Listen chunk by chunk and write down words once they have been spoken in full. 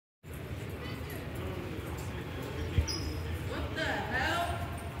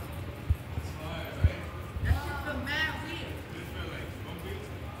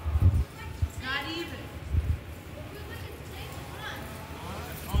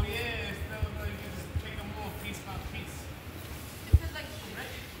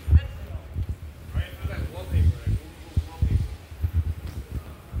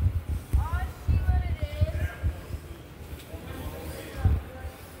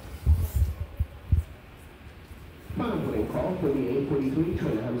call for the 843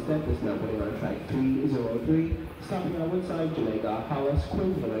 train to Hempstead is now putting on track 303, stopping on Woodside, Jamaica, Hollis,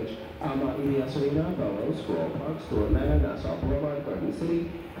 Queens Village, Alma, Elias Arena, Bellows, Squirrel Park, Stewart Manor, Nassau Boulevard, Garden City,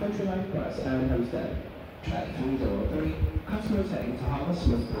 Country Life Press, and Hempstead. Track 303, customers heading to Hollis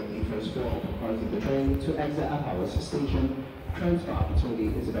must board the first floor for cars of the train to exit at Hollis Station. Transfer opportunity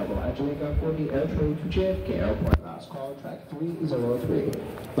is available at Jamaica for the air train to JFK Airport. Last call, track 303.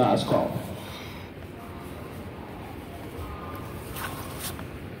 Last call.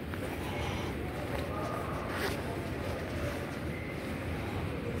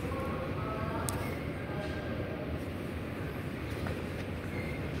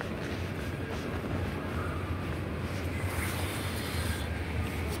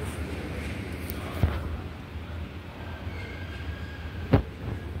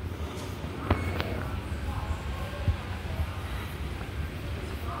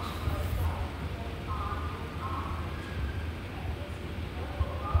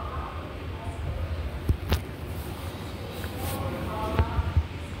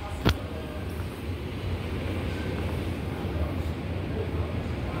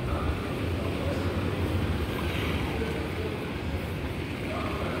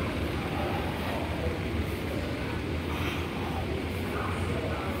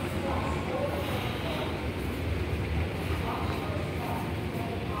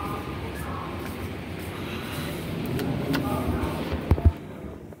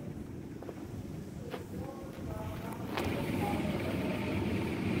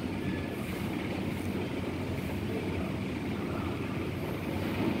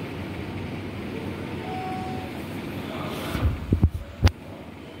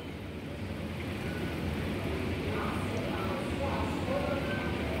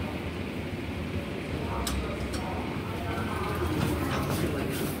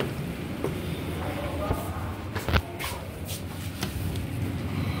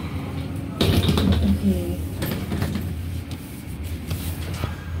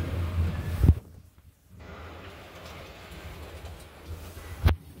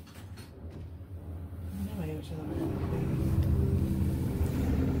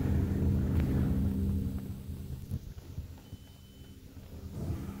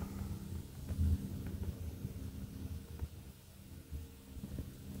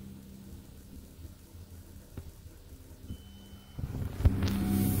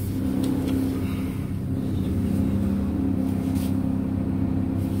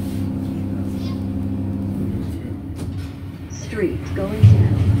 Street going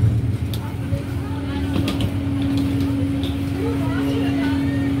down.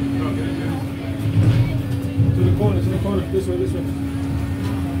 To the corner, this way, this way.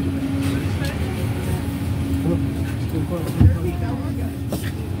 Come on, to the corner.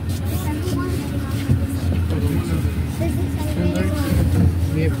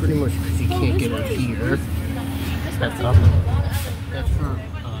 Yeah, pretty much because you can't get up here. That's up. That's for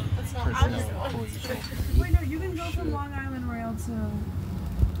personnel employees. Wait, no, you can go from Long Island Rail to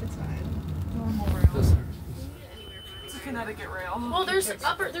it's fine. Normal rail. It's a Connecticut rail. Well, there's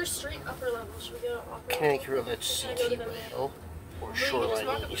street upper level. Should we go upper? Connecticut rail, that's CT rail or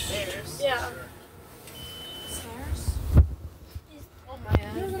Shoreline East. Yeah. Stairs? Oh my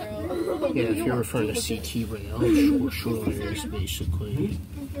god. Yeah, if you're referring to CT rail or Shoreline East, basically.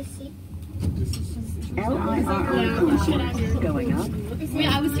 LIRR going up.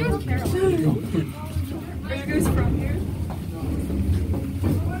 Yeah, I was here with Carol. Are you guys from here?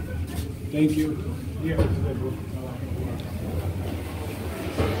 Thank you. Yeah.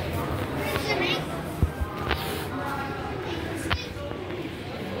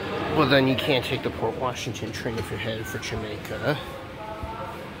 Well, then you can't take the Port Washington train if you're headed for Jamaica.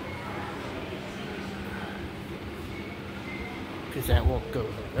 Because that won't go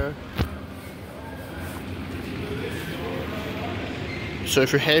there. So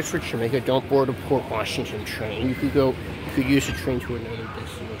if you're headed for Jamaica, don't board a Port Washington train. You could use a train to another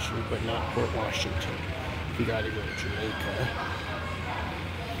destination, but not Port Washington. You gotta go to Jamaica.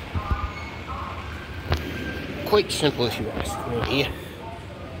 Quite simple if you ask me.